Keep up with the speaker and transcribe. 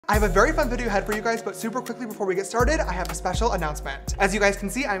I have a very fun video ahead for you guys, but super quickly before we get started, I have a special announcement. As you guys can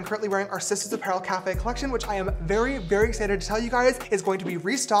see, I'm currently wearing our Sisters Apparel Cafe collection, which I am very, very excited to tell you guys is going to be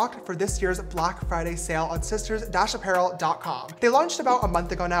restocked for this year's Black Friday sale on sisters-apparel.com. They launched about a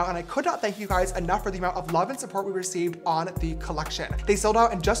month ago now, and I could not thank you guys enough for the amount of love and support we received on the collection. They sold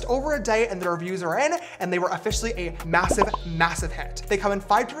out in just over a day, and the reviews are in, and they were officially a massive, massive hit. They come in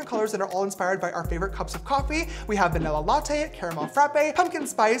 5 different colors that are all inspired by our favorite cups of coffee. We have vanilla latte, caramel frappe, pumpkin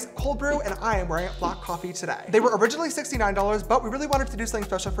spice, cold brew, and I am wearing black coffee today. They were originally $69, but we really wanted to do something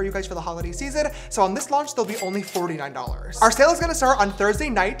special for you guys for the holiday season, so on this launch, they'll be only $49. Our sale is gonna start on Thursday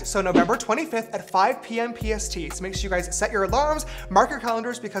night, so November 25th at 5 p.m. PST, so make sure you guys set your alarms, mark your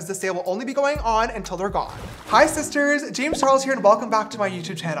calendars, because the sale will only be going on until they're gone. Hi sisters, James Charles here, and welcome back to my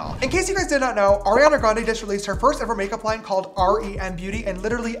YouTube channel. In case you guys did not know, Ariana Grande just released her first ever makeup line called R.E.M Beauty, and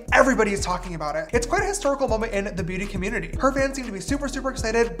literally everybody is talking about it. It's quite a historical moment in the beauty community. Her fans seem to be super, super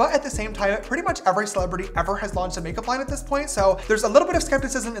excited, but at the same time, pretty much every celebrity ever has launched a makeup line at this point, so there's a little bit of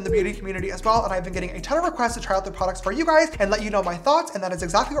skepticism in the beauty community as well, and I've been getting a ton of requests to try out the products for you guys and let you know my thoughts, and that is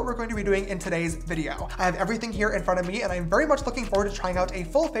exactly what we're going to be doing in today's video. I have everything here in front of me, and I'm very much looking forward to trying out a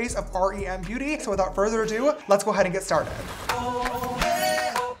full face of R.E.M Beauty, so without further ado, let's go ahead and get started.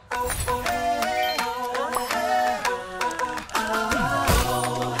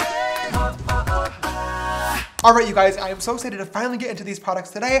 All right, you guys, I am so excited to finally get into these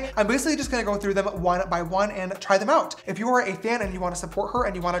products today. I'm basically just gonna go through them one by one and try them out. If you are a fan and you wanna support her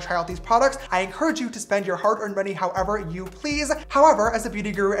and you wanna try out these products, I encourage you to spend your hard-earned money however you please. However, as a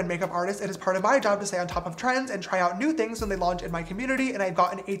beauty guru and makeup artist, it is part of my job to stay on top of trends and try out new things when they launch in my community, and I've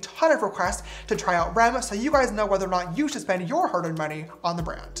gotten a ton of requests to try out R.E.M, so you guys know whether or not you should spend your hard-earned money on the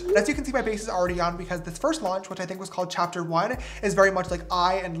brand. And as you can see, my base is already on because this first launch, which I think was called Chapter 1, is very much like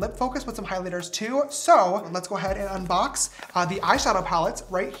eye and lip focus with some highlighters too. So let's go ahead and unbox the eyeshadow palettes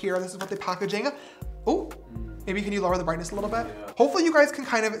right here. This is what the packaging. Oh, maybe can you lower the brightness a little bit? Yeah. Hopefully you guys can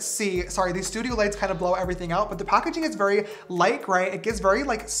kind of see, sorry, these studio lights kind of blow everything out, but the packaging is very light gray. It gives very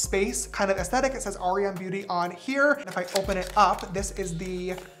like space kind of aesthetic. It says R.E.M Beauty on here. And if I open it up, this is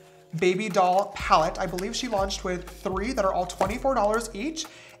the baby doll palette. I believe she launched with 3 that are all $24 each.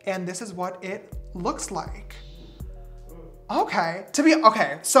 And this is what it looks like. Okay,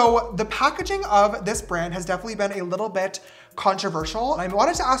 so the packaging of this brand has definitely been a little bit controversial. And I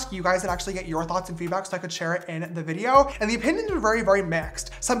wanted to ask you guys and actually get your thoughts and feedback so I could share it in the video. And the opinions are very, very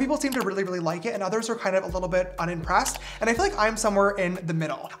mixed. Some people seem to really, really like it, and others are kind of a little bit unimpressed. And I feel like I'm somewhere in the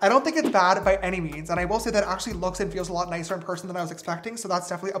middle. I don't think it's bad by any means. And I will say that it actually looks and feels a lot nicer in person than I was expecting. So that's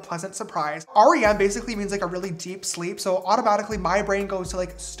definitely a pleasant surprise. R.E.M basically means like a really deep sleep. So automatically my brain goes to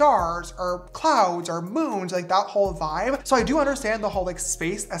like stars or clouds or moons, like that whole vibe. So I do understand the whole like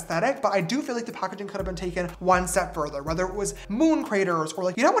space aesthetic, but I do feel like the packaging could have been taken one step further, whether it was moon craters, or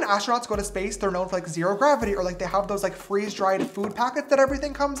like, you know, when astronauts go to space, they're known for like zero gravity, or like they have those like freeze-dried food packets that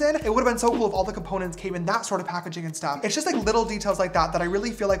everything comes in. It would have been so cool if all the components came in that sort of packaging and stuff. It's just like little details like that that I really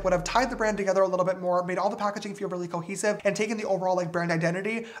feel like would have tied the brand together a little bit more, made all the packaging feel really cohesive, and taken the overall like brand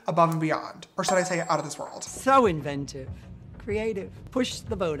identity above and beyond. Or should I say out of this world? So inventive. Creative. Push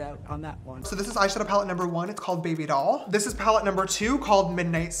the vote out on that one. So this is eyeshadow palette number 1. It's called Baby Doll. This is palette number 2 called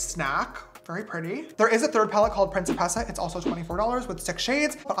Midnight Snack. Very pretty. There is a third palette called Principessa. It's also $24 with 6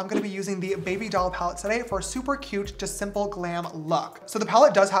 shades, but I'm gonna be using the Baby Doll palette today for a super cute, just simple glam look. So the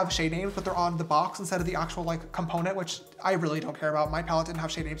palette does have shade names, but they're on the box instead of the actual like component, which I really don't care about. My palette didn't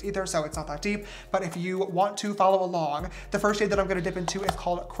have shade names either, so it's not that deep. But if you want to follow along, the first shade that I'm gonna dip into is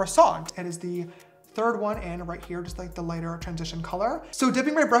called Croissant. It is the third one in right here, just like the lighter transition color. So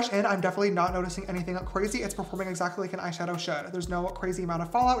dipping my brush in, I'm definitely not noticing anything crazy. It's performing exactly like an eyeshadow should. There's no crazy amount of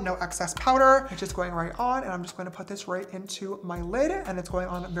fallout, no excess powder. It's just going right on, and I'm just going to put this right into my lid, and it's going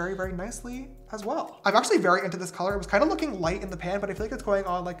on very, very nicely as well. I'm actually very into this color. It was kind of looking light in the pan, but I feel like it's going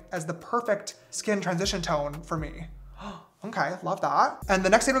on like as the perfect skin transition tone for me. Okay, love that. And the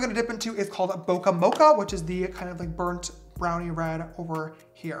next thing we're gonna dip into is called Boca Mocha, which is the kind of like burnt brownie red over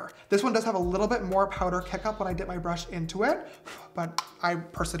here. This one does have a little bit more powder kick up when I dip my brush into it, but I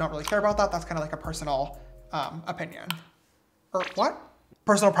personally don't really care about that. That's kind of like a personal opinion. Or what?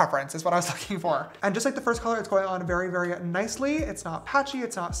 Personal preference is what I was looking for. And just like the first color, it's going on very, very nicely. It's not patchy,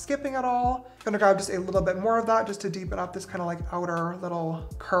 it's not skipping at all. I'm gonna grab just a little bit more of that just to deepen up this kind of like outer little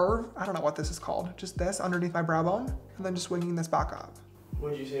curve. I don't know what this is called. Just this underneath my brow bone, and then just swinging this back up.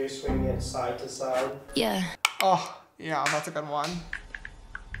 Would you say you're swinging it side to side? Yeah. Oh, yeah, that's a good one.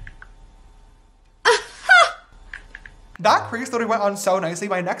 That crease literally went on so nicely.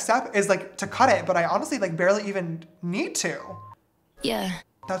 My next step is like to cut it, but I honestly like barely even need to. Yeah.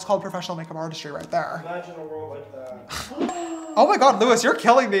 That's called professional makeup artistry right there. Imagine a world like that. Oh my God, Lewis, you're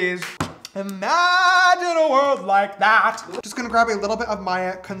killing these. Imagine a world like that. Just gonna grab a little bit of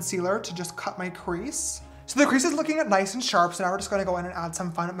my concealer to just cut my crease. So the crease is looking nice and sharp, so now we're just gonna go in and add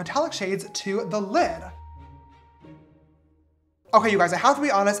some fun metallic shades to the lid. Okay, you guys, I have to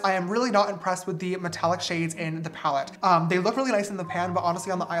be honest, I am really not impressed with the metallic shades in the palette. They look really nice in the pan, but honestly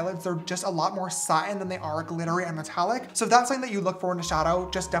on the eyelids, they're just a lot more satin than they are glittery and metallic. So if that's something that you look for in a shadow,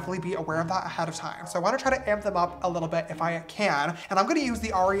 just definitely be aware of that ahead of time. So I wanna try to amp them up a little bit if I can, and I'm gonna use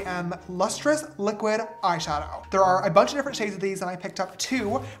the R.E.M Lustrous Liquid Eyeshadow. There are a bunch of different shades of these, and I picked up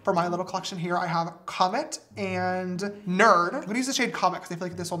 2 for my little collection here. I have Comet and Nerd. I'm gonna use the shade Comet because I feel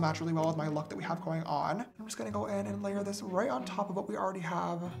like this will match really well with my look that we have going on. I'm just gonna go in and layer this right on top of what we already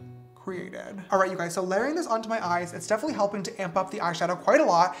have created. All right, you guys, so layering this onto my eyes, it's definitely helping to amp up the eyeshadow quite a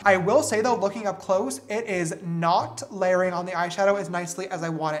lot. I will say though, looking up close, it is not layering on the eyeshadow as nicely as I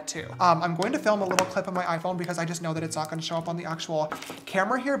want it to. I'm going to film a little clip on my iPhone because I just know that it's not gonna show up on the actual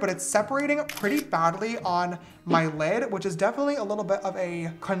camera here, but it's separating pretty badly on my lid, which is definitely a little bit of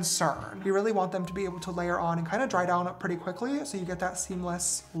a concern. We really want them to be able to layer on and kind of dry down pretty quickly so you get that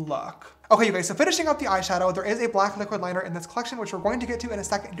seamless look. Okay, you guys, so finishing up the eyeshadow, there is a black liquid liner in this collection, which we're going to get to in a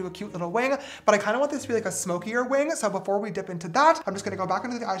second and do a cute little wing, but I kind of want this to be like a smokier wing. So before we dip into that, I'm just gonna go back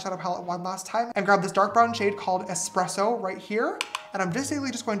into the eyeshadow palette one last time and grab this dark brown shade called Espresso right here. And I'm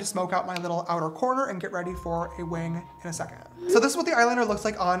basically just going to smoke out my little outer corner and get ready for a wing in a second. So this is what the eyeliner looks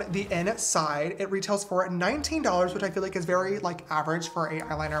like on the inside. It retails for $19, which I feel like is very like average for a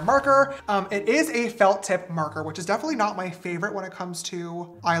eyeliner marker. It is a felt tip marker, which is definitely not my favorite when it comes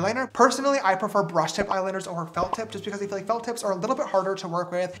to eyeliner. Personally, I prefer brush tip eyeliners over felt tip just because I feel like felt tips are a little bit harder to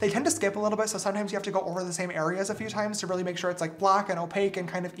work with. They tend to skip a little bit, so sometimes you have to go over the same areas a few times to really make sure it's like black and opaque and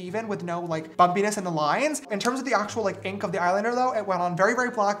kind of even with no like bumpiness in the lines. In terms of the actual like ink of the eyeliner though, it went on very,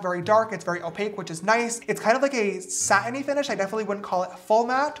 very black, very dark. It's very opaque, which is nice. It's kind of like a satiny finish. I definitely wouldn't call it full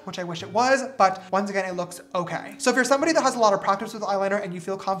matte, which I wish it was, but once again, it looks okay. So if you're somebody that has a lot of practice with eyeliner and you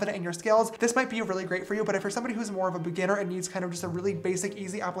feel confident in your skills, this might be really great for you. But if you're somebody who's more of a beginner and needs kind of just a really basic,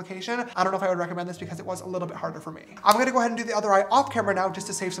 easy application, I don't know if I would recommend this because it was a little bit harder for me. I'm gonna go ahead and do the other eye off camera now just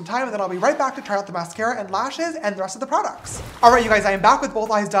to save some time, and then I'll be right back to try out the mascara and lashes and the rest of the products. All right, you guys, I am back with both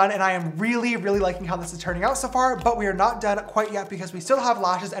eyes done, and I am really, really liking how this is turning out so far, but we are not done quite yet because we still have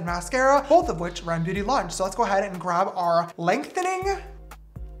lashes and mascara, both of which R.E.M Beauty launched. So let's go ahead and grab our lengthening,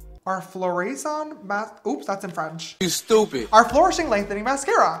 our Floraison oops, that's in French. You stupid. Our Flourishing Lengthening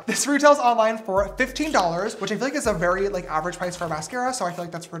Mascara. This retails online for $15, which I feel like is a very like average price for a mascara, so I feel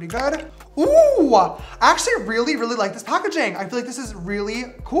like that's pretty good. Ooh, I actually really, really like this packaging. I feel like this is really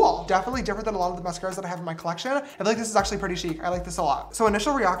cool. Definitely different than a lot of the mascaras that I have in my collection. I feel like this is actually pretty chic. I like this a lot. So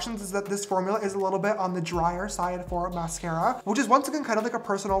initial reactions is that this formula is a little bit on the drier side for mascara, which is once again kind of like a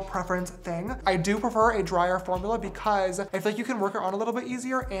personal preference thing. I do prefer a drier formula because I feel like you can work it on a little bit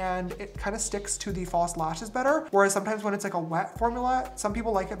easier and it kind of sticks to the false lashes better. Whereas sometimes when it's like a wet formula, some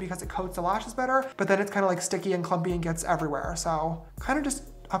people like it because it coats the lashes better, but then it's kind of like sticky and clumpy and gets everywhere. So kind of just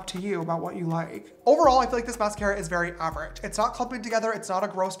up to you about what you like. Overall, I feel like this mascara is very average. It's not clumping together, it's not a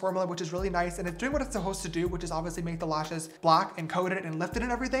gross formula, which is really nice, and it's doing what it's supposed to do, which is obviously make the lashes black and coated and lifted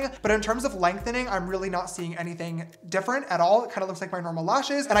and everything. But in terms of lengthening, I'm really not seeing anything different at all. It kind of looks like my normal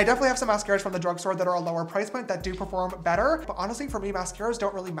lashes. And I definitely have some mascaras from the drugstore that are a lower price point that do perform better. But honestly, for me, mascaras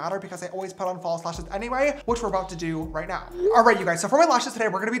don't really matter because I always put on false lashes anyway, which we're about to do right now. All right, you guys, so for my lashes today,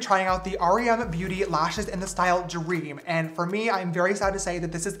 we're gonna be trying out the R.E.M Beauty lashes in the style Dream. And for me, I'm very sad to say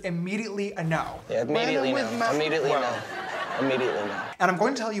that this is immediately a no. Yeah, immediately no. Immediately no. Immediately no. And I'm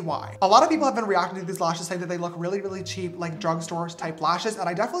going to tell you why. A lot of people have been reacting to these lashes saying that they look really, really cheap, like drugstore type lashes, and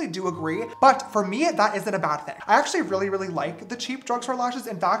I definitely do agree. But for me, that isn't a bad thing. I actually really, really like the cheap drugstore lashes.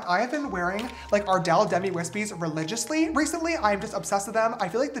 In fact, I have been wearing like Ardell Demi Wispies religiously recently. I'm just obsessed with them. I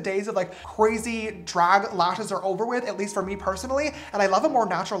feel like the days of like crazy drag lashes are over with, at least for me personally. And I love a more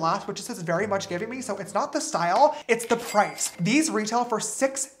natural lash, which this is very much giving me. So it's not the style, it's the price. These retail for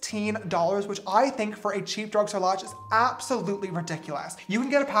 $16, which I think for a cheap drugstore lash is absolutely ridiculous. You can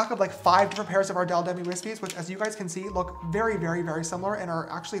get a pack of like 5 different pairs of Ardell Demi Wispies, which as you guys can see, look very, very, very similar and are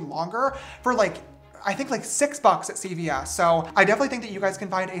actually longer for like I think like $6 at CVS. So I definitely think that you guys can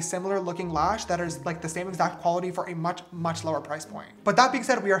find a similar looking lash that is like the same exact quality for a much, much lower price point. But that being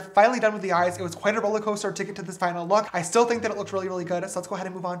said, we are finally done with the eyes. It was quite a roller coaster to get to this final look. I still think that it looks really, really good. So let's go ahead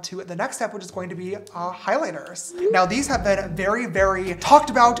and move on to the next step, which is going to be highlighters. Now these have been very, very talked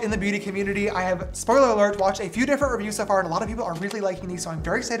about in the beauty community. I have, spoiler alert, watched a few different reviews so far and a lot of people are really liking these. So I'm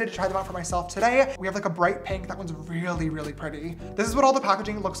very excited to try them out for myself today. We have like a bright pink. That one's really, really pretty. This is what all the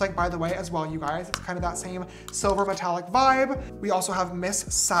packaging looks like, by the way, as well, you guys. It's kind of that same silver metallic vibe. We also have Miss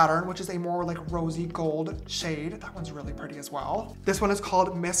Saturn, which is a more like rosy gold shade. That one's really pretty as well. This one is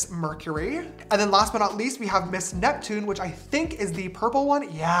called Miss Mercury. And then last but not least, we have Miss Neptune, which I think is the purple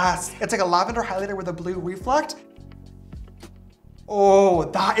one. Yes, it's like a lavender highlighter with a blue reflect. Oh,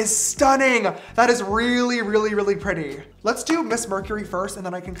 that is stunning. That is really, really, really pretty. Let's do Miss Mercury first, and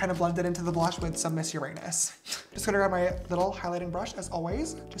then I can kind of blend it into the blush with some Miss Uranus. Just gonna grab my little highlighting brush as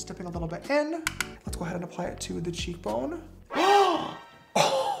always, just dipping a little bit in. Let's go ahead and apply it to the cheekbone. Oh,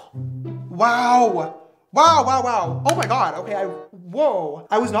 wow. Wow, wow, wow. Oh my God, okay, whoa.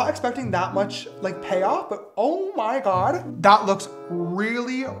 I was not expecting that much like payoff, but oh my God. That looks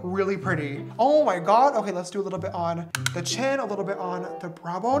really, really pretty. Oh my God. Okay, let's do a little bit on the chin, a little bit on the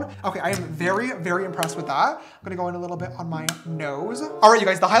brow bone. Okay, I am very, very impressed with that. I'm gonna go in a little bit on my nose. All right, you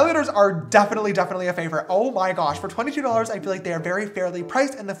guys, the highlighters are definitely a favorite. Oh my gosh, for $22, I feel like they are very fairly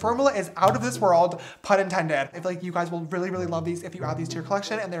priced and the formula is out of this world, pun intended. I feel like you guys will really, really love these if you add these to your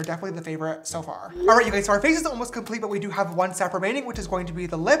collection, and they're definitely the favorite so far. All right, you guys, so our face is almost complete, but we do have one step remaining, which is going to be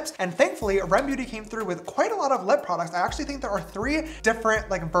the lips. And thankfully, R.E.M Beauty came through with quite a lot of lip products. I actually think there are 3 different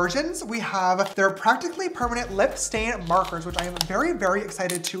like versions. We have their practically permanent lip stain markers, which I am very, very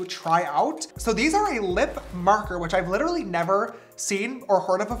excited to try out. So these are a lip marker, which I've literally never seen or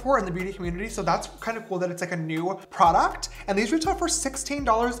heard of before in the beauty community. So that's kind of cool that it's like a new product. And these retail for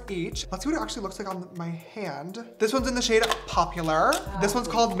 $16 each. Let's see what it actually looks like on my hand. This one's in the shade Popular. This one's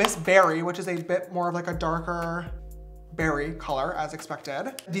called Miss Berry, which is a bit more of like a darker berry color as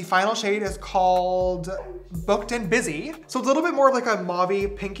expected. The final shade is called Booked and Busy. So it's a little bit more of like a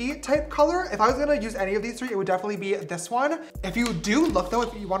mauve pinky type color. If I was gonna use any of these 3, it would definitely be this one. If you do look though,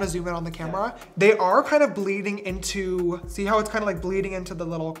 if you wanna zoom in on the camera, they are kind of bleeding into, see how it's kind of like bleeding into the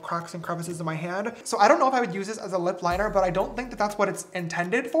little cracks and crevices in my hand. So I don't know if I would use this as a lip liner, but I don't think that that's what it's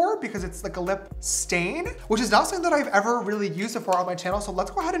intended for because it's like a lip stain, which is not something that I've ever really used before on my channel. So let's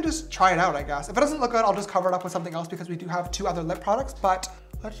go ahead and just try it out, I guess. If it doesn't look good, I'll just cover it up with something else because we do have 2 other lip products, but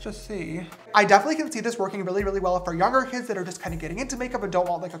let's just see. I definitely can see this working really, really well for younger kids that are just kind of getting into makeup and don't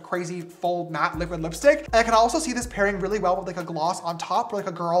want like a crazy full matte liquid lipstick. And I can also see this pairing really well with like a gloss on top for like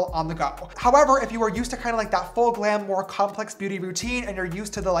a girl on the go. However, if you are used to kind of like that full glam, more complex beauty routine and you're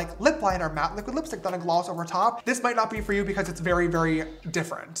used to the like lip liner matte liquid lipstick, then a gloss over top, this might not be for you because it's very, very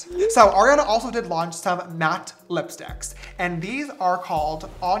different. So Ariana also did launch some matte lipsticks, and these are called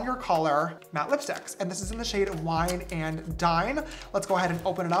On Your Color matte lipsticks. And this is in the shade Wine and Dine. Let's go ahead and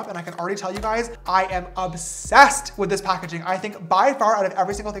open it up, and I can already tell you guys, I am obsessed with this packaging. I think by far out of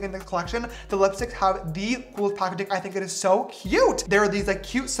every single thing in this collection, the lipsticks have the coolest packaging. I think it is so cute. There are these like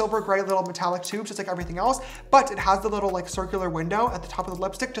cute silver gray little metallic tubes, just like everything else, but it has the little like circular window at the top of the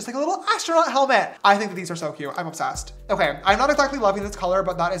lipstick, just like a little astronaut helmet. I think that these are so cute. I'm obsessed. Okay, I'm not exactly loving this color,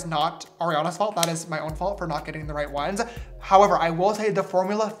 but that is not Ariana's fault. That is my own fault for not getting the right ones. However, I will say the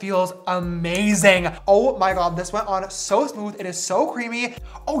formula feels amazing. Oh my God, this went on so smooth. It is so creamy.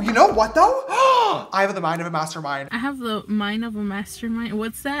 Oh, you know what though? I have the mind of a mastermind. I have the mind of a mastermind.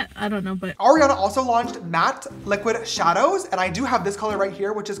 What's that? I don't know, but Ariana also launched matte liquid shadows, and I do have this color right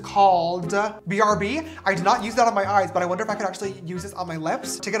here, which is called BRB. I did not use that on my eyes, but I wonder if I could actually use this on my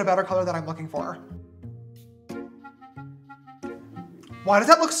lips to get a better color that I'm looking for. Why does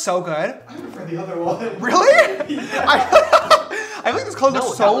that look so good? I prefer the other one. Really? Yeah. I think this color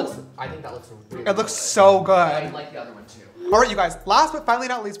looks so... I think that looks really It looks so good. I like the other one too. All right, you guys, last but finally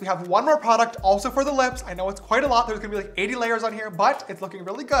not least, we have one more product also for the lips. I know it's quite a lot. There's gonna be like 80 layers on here, but it's looking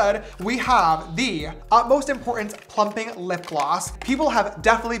really good. We have the Utmost Importance Plumping Lip Gloss. People have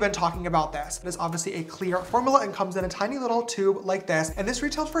definitely been talking about this. It is obviously a clear formula and comes in a tiny little tube like this. And this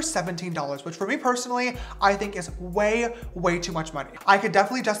retails for $17, which for me personally, I think is way, way too much money. I could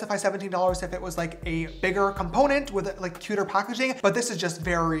definitely justify $17 if it was like a bigger component with like cuter packaging, but this is just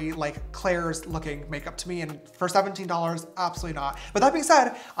very like Claire's looking makeup to me. And for $17, absolutely not. But that being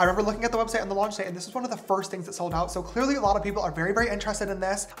said, I remember looking at the website on the launch day, and this is one of the first things that sold out. So clearly a lot of people are very, very interested in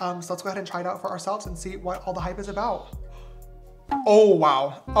this. So let's go ahead and try it out for ourselves and see what all the hype is about. Oh,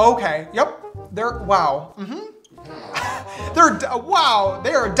 wow. Okay. Yep. Wow. Wow.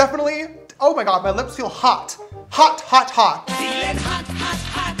 They are definitely, oh my God, my lips feel hot. Hot, hot, hot.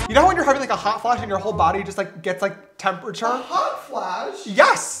 You know when you're having like a hot flash and your whole body just like gets like temperature. A hot flash?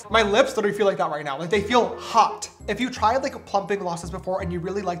 Yes! My lips literally feel like that right now. Like they feel hot. If you tried like plumping glosses before and you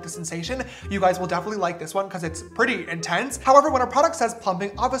really like the sensation, you guys will definitely like this one because it's pretty intense. However, when a product says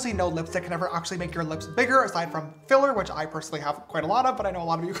plumping, obviously no lipstick can ever actually make your lips bigger aside from filler, which I personally have quite a lot of, but I know a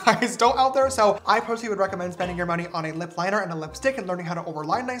lot of you guys don't out there. So I personally would recommend spending your money on a lip liner and a lipstick and learning how to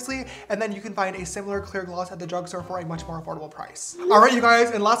overline nicely. And then you can find a similar clear gloss at the drugstore for a much more affordable price. All right, you guys,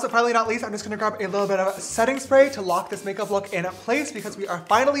 and last but finally not least, I'm just gonna grab a little bit of setting spray to lock this makeup look in place because we are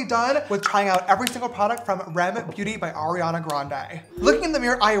finally done with trying out every single product from R.E.M Beauty by Ariana Grande. Looking in the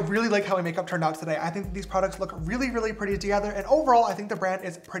mirror, I really like how my makeup turned out today. I think that these products look really, really pretty together, and overall, I think the brand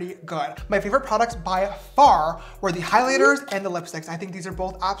is pretty good. My favorite products by far were the highlighters and the lipsticks. I think these are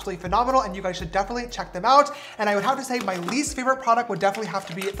both absolutely phenomenal, and you guys should definitely check them out. And I would have to say my least favorite product would definitely have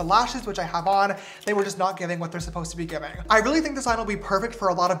to be the lashes, which I have on. They were just not giving what they're supposed to be giving. I really think this line will be perfect for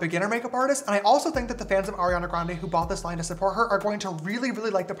a lot of beginner makeup artists, and I also think that the fans of Ariana Grande who bought this line to support her are going to really, really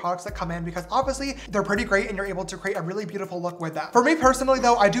like the products that come in because obviously they're pretty great and you're able to create a really beautiful look with them. For me personally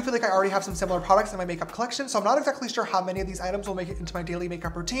though, I do feel like I already have some similar products in my makeup collection, so I'm not exactly sure how many of these items will make it into my daily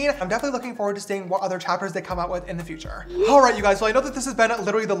makeup routine. I'm definitely looking forward to seeing what other chapters they come out with in the future. All right, you guys, well, I know that this has been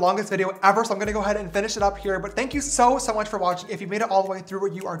literally the longest video ever, so I'm gonna go ahead and finish it up here, but thank you so much for watching. If you made it all the way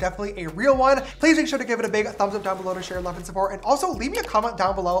through, you are definitely a real one. Please make sure to give it a big thumbs up down below to share your love and support, and also leave me a comment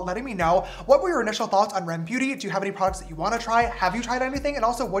down below letting me know what were your initial thoughts on R.E.M Beauty. Do you have any products that you want to try? Have you tried anything? And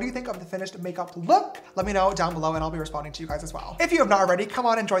also, what do you think of the finished makeup look? Let me know down below and I'll be responding to you guys as well. If you have not already, come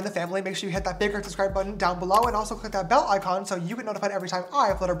on and join the family. Make sure you hit that big red subscribe button down below and also click that bell icon so you get notified every time I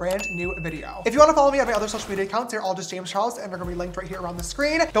upload a brand new video. If you want to follow me on my other social media accounts, they're all just James Charles and they're going to be linked right here around the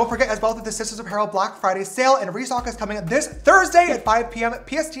screen. Don't forget as well that the Sisters Apparel Black Friday sale and restock is coming this Thursday at 5 p.m.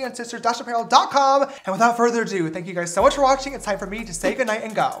 PST on sisters-apparel.com. And without further ado, thank you guys so much for watching. It's time for me to say goodnight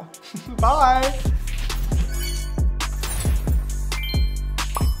and go. Bye.